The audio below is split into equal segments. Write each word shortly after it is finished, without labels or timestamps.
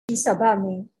सभा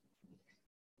में।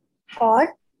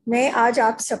 और मैं आज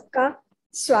आप सबका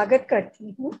स्वागत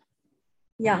करती हूँ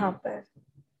यहाँ पर।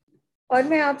 और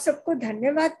मैं आप सबको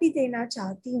धन्यवाद भी देना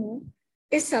चाहती हूँ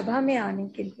इस सभा में आने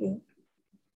के लिए।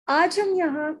 आज हम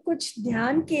यहाँ कुछ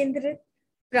ध्यान केंद्रित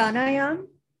प्राणायाम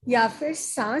या फिर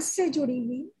सांस से जुड़ी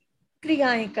हुई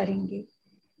क्रियाएं करेंगे।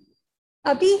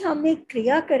 अभी हम एक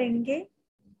क्रिया करेंगे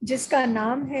जिसका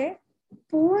नाम है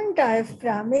पूर्ण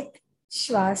डायफ्रामिक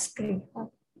श्वास क्रिया।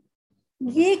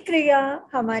 ये क्रिया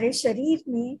हमारे शरीर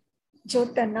में जो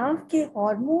तनाव के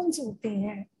हार्मोन्स होते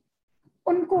हैं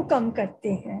उनको कम करते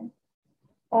हैं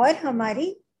और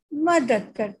हमारी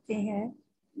मदद करते हैं,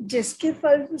 जिसके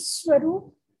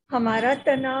फलस्वरूप हमारा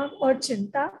तनाव और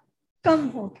चिंता कम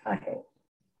होता है।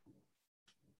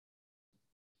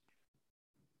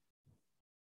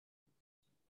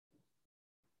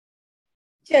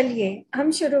 चलिए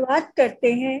हम शुरुआत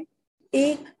करते हैं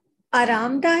एक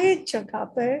आरामदायक जगह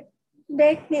पर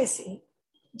बैठने से,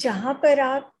 जहां पर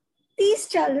आप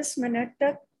 30-40 मिनट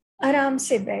तक आराम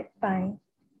से बैठ पाएं।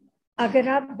 अगर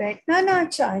आप बैठना ना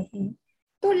चाहें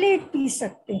तो लेट भी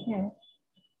सकते हैं।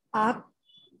 आप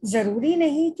जरूरी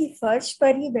नहीं कि फर्श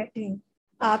पर ही बैठें,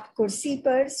 आप कुर्सी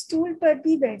पर, स्टूल पर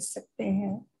भी बैठ सकते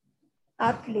हैं।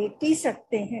 आप लेट भी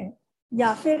सकते हैं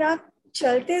या फिर आप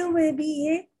चलते हुए भी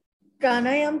ये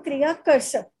प्राणायाम क्रिया कर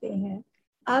सकते हैं।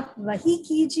 आप वही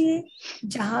कीजिए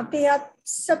जहां पे आप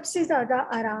सबसे ज्यादा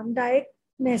आरामदायक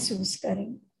महसूस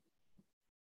करें।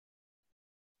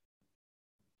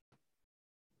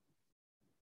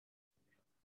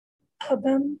 अब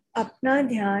हम अपना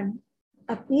ध्यान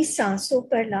अपनी सांसों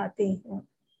पर लाते हैं।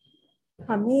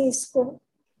 हमें इसको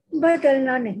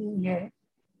बदलना नहीं है,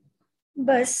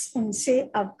 बस उनसे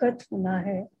अवगत होना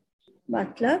है,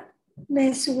 मतलब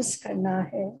महसूस करना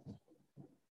है।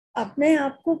 अब मैं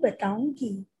आपको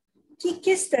बताऊंगी कि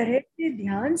किस तरह से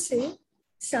ध्यान से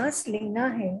सांस लेना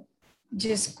है,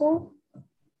 जिसको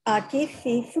आके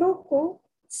फेफड़ों को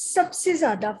सबसे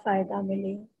ज्यादा फायदा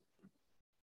मिले।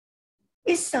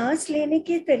 इस सांस लेने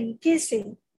के तरीके से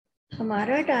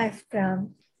हमारा डायफ्राम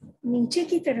नीचे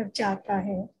की तरफ जाता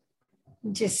है,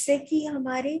 जिससे कि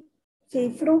हमारे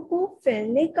फेफड़ों को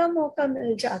फैलने का मौका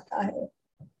मिल जाता है।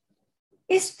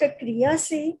 इस प्रक्रिया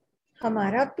से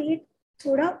हमारा पेट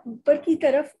थोड़ा ऊपर की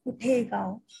तरफ उठेगा।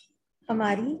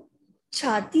 हमारी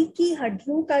छाती की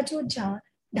हड्डियों का जो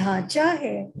ढांचा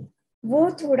है वो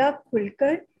थोड़ा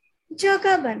खुलकर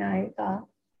जगह बनाएगा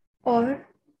और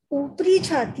ऊपरी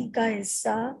छाती का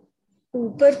हिस्सा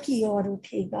ऊपर की ओर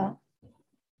उठेगा।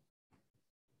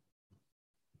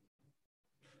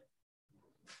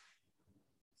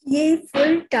 ये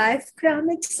फुल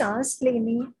डायफ्रामिक सांस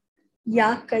लेने,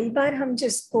 या कई बार हम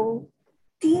जिसको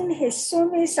 3 हिस्सों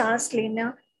में सांस लेना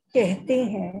कहते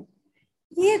हैं,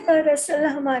 ये दरअसल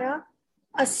हमारा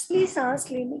असली सांस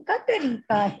लेने का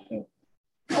तरीका है।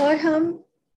 और हम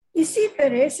इसी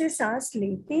तरह से सांस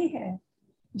लेते हैं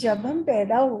जब हम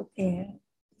पैदा होते हैं,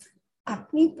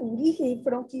 अपनी पूरी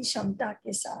फेफड़ों की क्षमता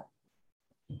के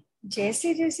साथ।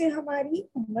 जैसे जैसे हमारी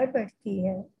उम्र बढ़ती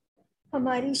है,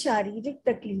 हमारी शारीरिक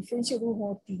तकलीफें शुरू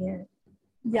होती हैं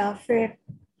या फिर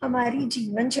हमारी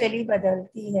जीवन शैली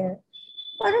बदलती है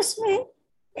और उसमें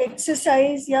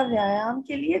एक्सरसाइज या व्यायाम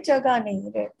के लिए जगह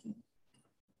नहीं रहती।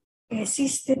 ऐसी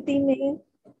स्थिति में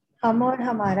हम और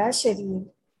हमारा शरीर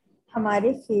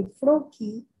हमारे फेफड़ों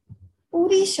की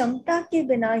पूरी क्षमता के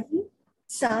बिना ही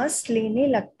सांस लेने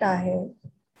लगता है।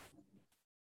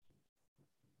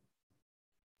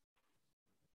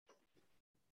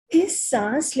 इस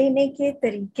सांस लेने के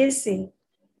तरीके से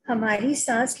हमारी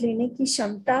सांस लेने की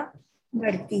क्षमता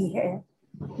बढ़ती है,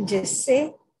 जिससे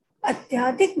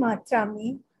अत्यधिक मात्रा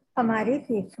में हमारे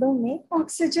फेफड़ों में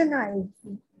ऑक्सीजन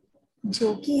आएगी,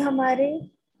 जो कि हमारे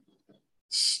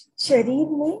शरीर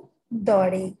में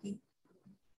दौड़ेगी।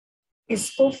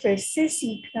 इसको फिर से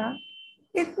सीखना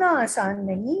इतना आसान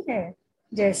नहीं है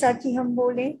जैसा कि हम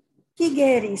बोले कि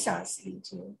गहरी सांस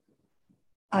लीजिए।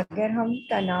 अगर हम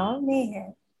तनाव में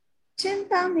हैं,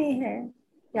 चिंता में है,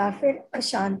 या फिर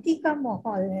अशांति का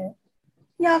माहौल है,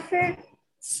 या फिर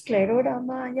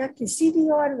स्क्लेरोडर्मा या किसी भी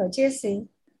और वजह से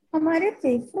हमारे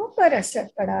फेफड़ों पर असर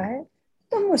पड़ा है,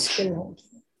 तो मुश्किल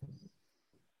होगी।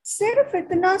 सिर्फ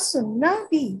इतना सुनना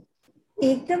भी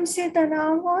एकदम से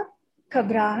तनाव और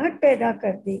घबराहट पैदा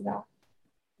कर देगा।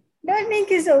 डरने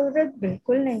की जरूरत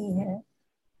बिल्कुल नहीं है।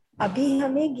 अभी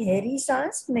हमें गहरी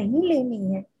सांस नहीं लेनी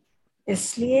है,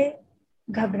 इसलिए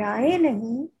घबराए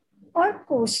नहीं और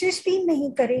कोशिश भी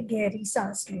नहीं करें गहरी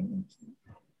सांस लेने की।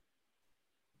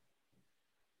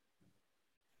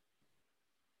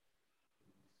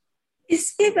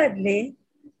 इसके बदले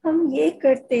हम ये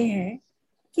करते हैं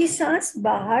कि सांस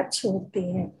बाहर छोड़ते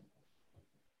हैं।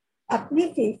 अपने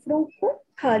फेफड़ों को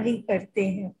खाली करते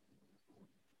हैं।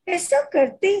 ऐसा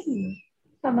करते ही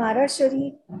हमारा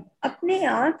शरीर अपने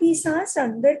आप ही सांस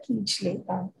अंदर खींच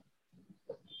लेगा,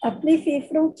 अपने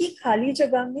फेफड़ों की खाली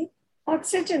जगह में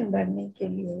ऑक्सीजन भरने के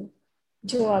लिए,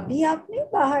 जो अभी आपने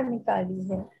बाहर निकाली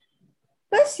है।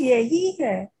 बस यही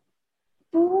है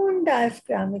पूर्ण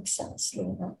डायफ्रामिक सांस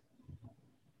लेना।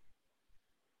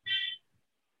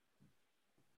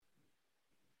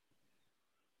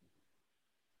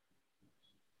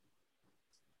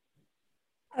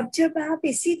 अब जब आप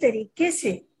इसी तरीके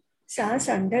से सांस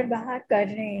अंदर बाहर कर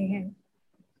रहे हैं,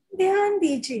 ध्यान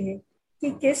दीजिए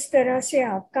कि किस तरह से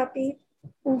आपका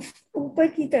पेट ऊपर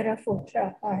की तरफ उठ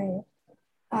रहा है।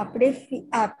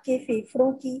 आपके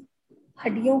फेफड़ों की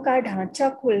हड्डियों का ढांचा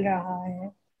खुल रहा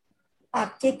है,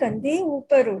 आपके कंधे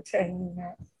ऊपर उठ रहे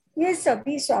हैं। ये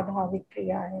सभी स्वाभाविक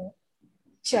क्रिया है।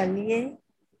 चलिए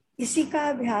इसी का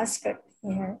अभ्यास करते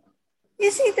हैं।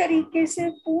 इसी तरीके से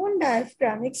पूर्ण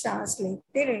डायफ्रामिक सांस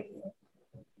लेते रहिए।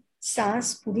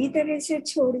 सांस पूरी तरह से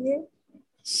छोड़िए,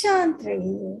 शांत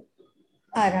रहिए,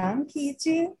 आराम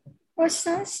कीजिए और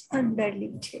सांस अंदर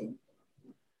लीजिए।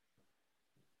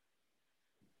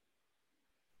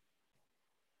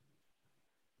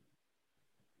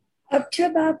 अब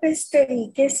जब आप इस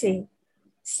तरीके से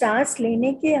सांस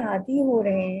लेने के आदी हो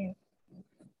रहे हैं,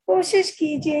 कोशिश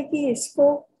कीजिए कि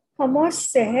इसको हम और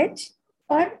सहज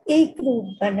और एक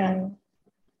रूप बनाएं।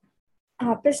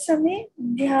 आप इस समय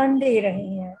ध्यान दे रहे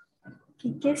हैं कि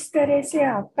किस तरह से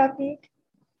आपका पेट,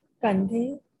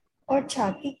 कंधे और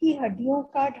छाती की हड्डियों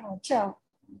का ढांचा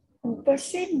ऊपर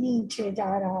से नीचे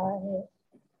जा रहा है।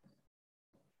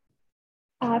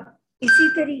 आप इसी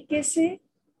तरीके से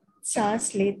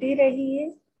सांस लेते रहिए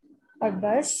और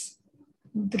बस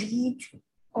ब्रीथ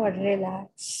और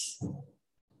रिलैक्स।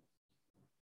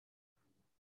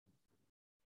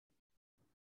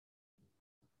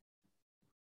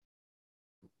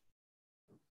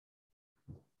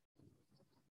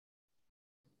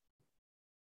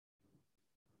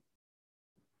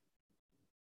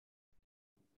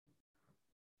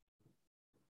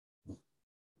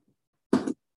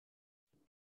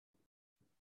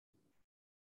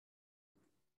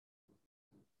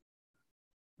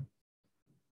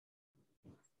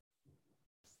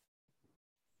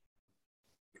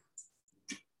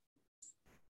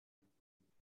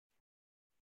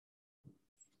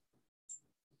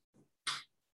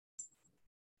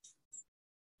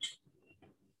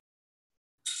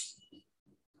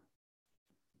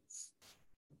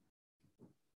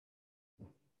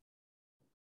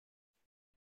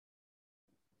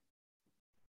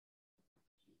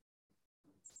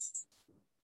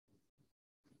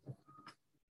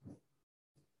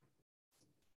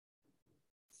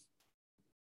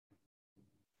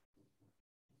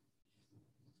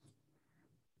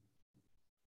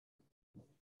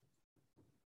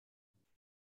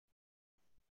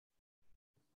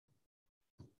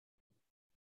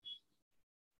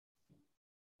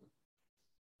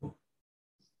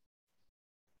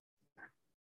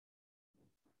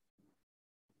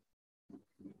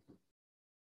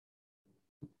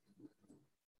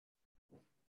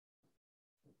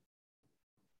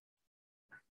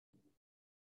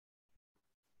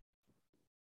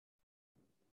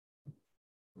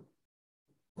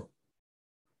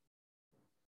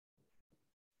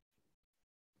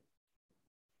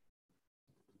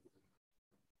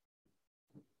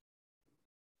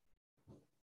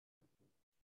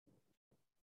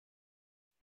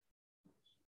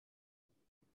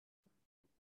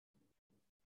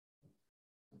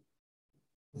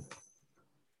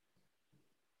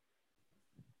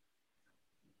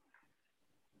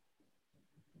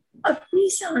 अपनी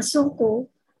सांसों को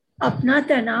अपना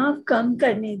तनाव कम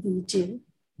करने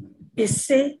दीजिए।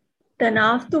 इससे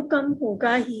तनाव तो कम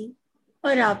होगा ही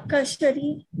और आपका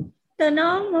शरीर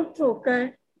तनाव मुक्त होकर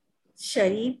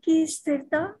शरीर की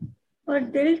स्थिरता और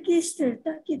दिल की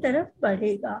स्थिरता की तरफ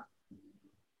बढ़ेगा।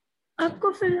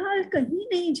 आपको फिलहाल कहीं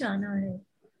नहीं जाना है।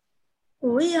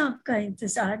 कोई आपका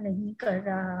इंतजार नहीं कर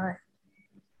रहा है।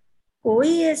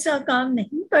 कोई ऐसा काम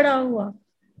नहीं पड़ा हुआ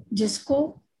जिसको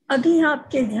अभी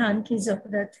आपके ध्यान की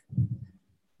जरूरत है,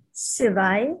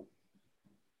 सिवाय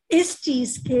इस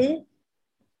चीज के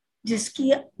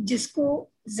जिसकी जिसको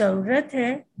जरूरत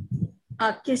है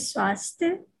आपके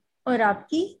स्वास्थ्य और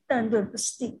आपकी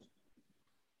तंदुरुस्ती।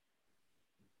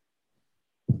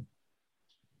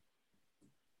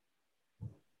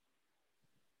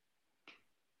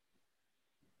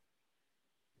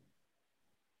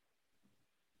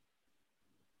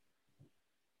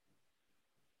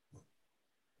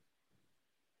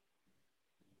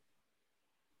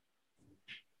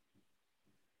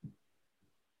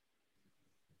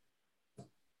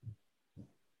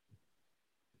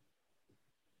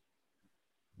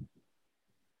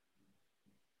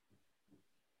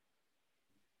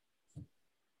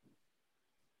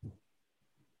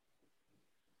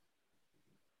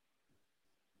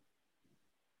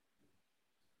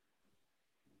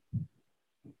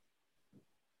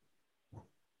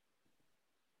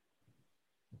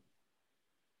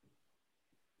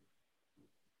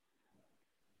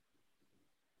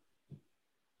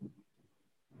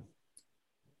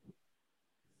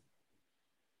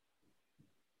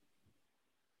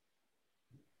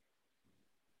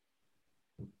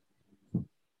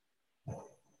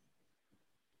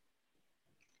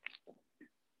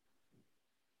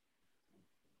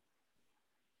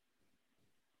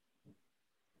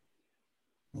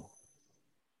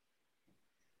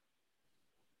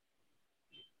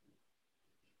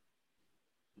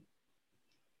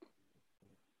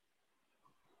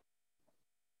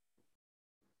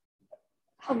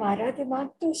 हमारा दिमाग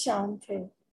तो शांत है,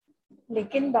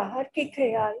 लेकिन बाहर के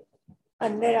ख्याल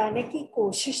अंदर आने की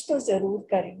कोशिश तो जरूर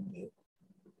करेंगे।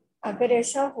 अगर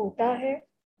ऐसा होता है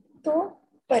तो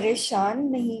परेशान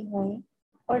नहीं होएं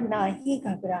और ना ही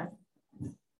घबराएं।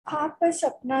 आप बस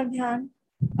अपना ध्यान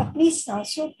अपनी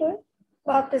सांसों पर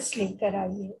वापस लेकर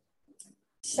आइए।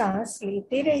 सांस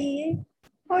लेते रहिए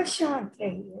और शांत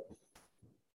रहिए।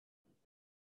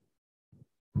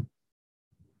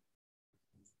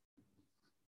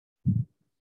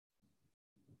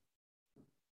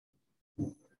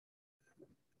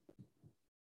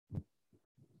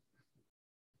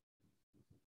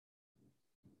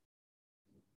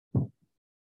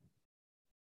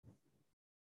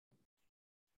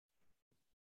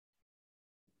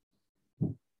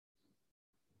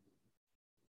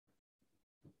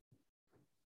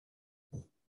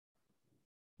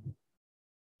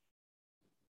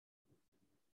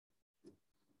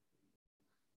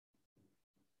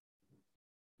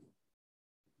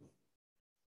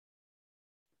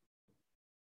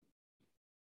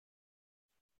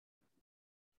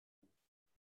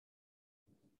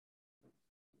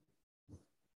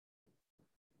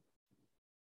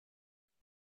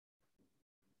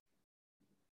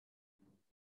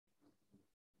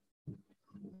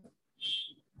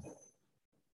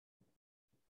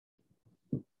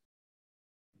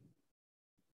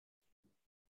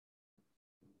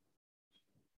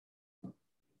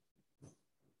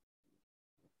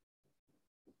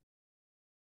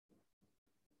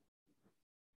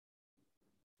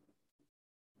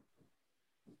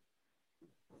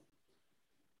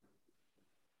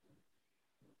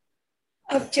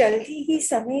 अब जल्दी ही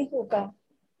समय होगा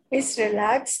इस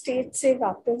रिलैक्स स्टेट से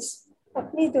वापस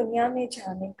अपनी दुनिया में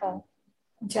जाने का,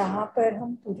 जहाँ पर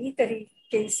हम पूरी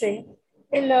तरीके से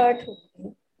अलर्ट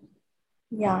होंगे।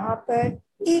 यहाँ पर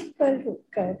एक पल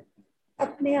रुककर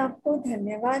अपने आप को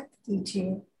धन्यवाद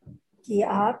कीजिए कि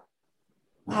आप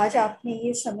आज आपने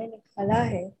ये समय निकाला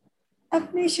है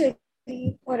अपने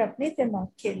शरीर और अपने दिमाग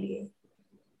के लिए।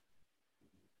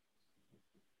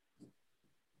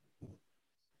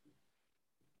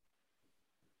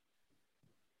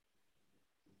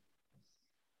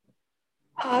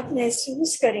 आप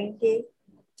महसूस करेंगे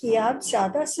कि आप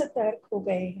ज्यादा सतर्क हो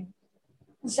गए हैं,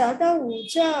 ज्यादा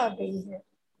ऊर्जा आ गई है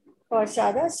और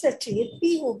ज्यादा सचेत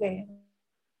भी हो गए हैं,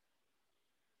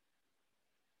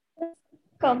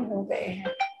 कम हो गए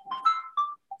हैं।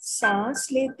 सांस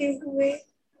लेते हुए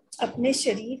अपने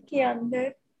शरीर के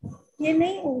अंदर ये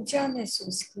नई ऊर्जा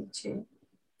महसूस कीजिए।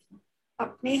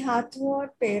 अपने हाथों और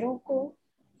पैरों को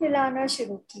हिलाना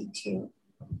शुरू कीजिए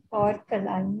और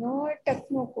कलाइयों और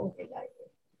टखनों को हिलाइए।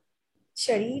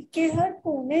 शरीर के हर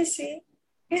कोने से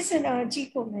इस एनर्जी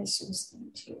को महसूस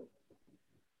कीजिए।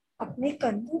 अपने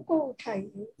कंधों को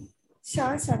उठाइए,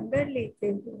 सांस अंदर लेते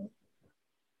हुए।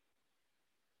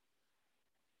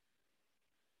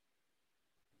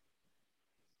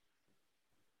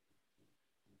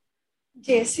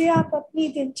 जैसे आप अपनी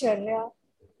दिनचर्या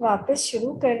वापस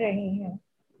शुरू कर रहे हैं,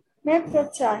 मैं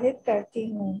प्रोत्साहित करती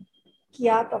हूँ कि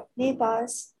आप अपने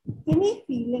पास इन्हीं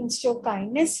फीलिंग्स जो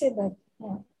काइंडनेस से भरती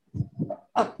हैं,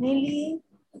 अपने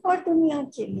लिए और दुनिया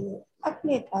के लिए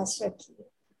अपने पास रखिए।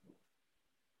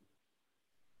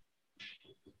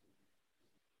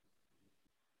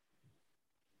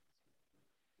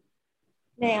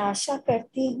 मैं आशा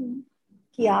करती हूँ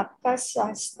कि आपका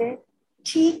स्वास्थ्य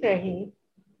ठीक रहे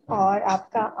और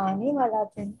आपका आने वाला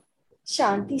दिन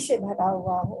शांति से भरा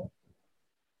हुआ हो।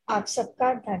 आप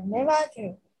सबका धन्यवाद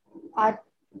है। आप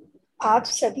आप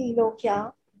सभी लोग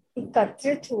यहाँ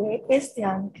एकत्रित हुए इस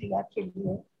ध्यान क्रिया के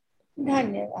लिए।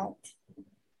 धन्यवाद।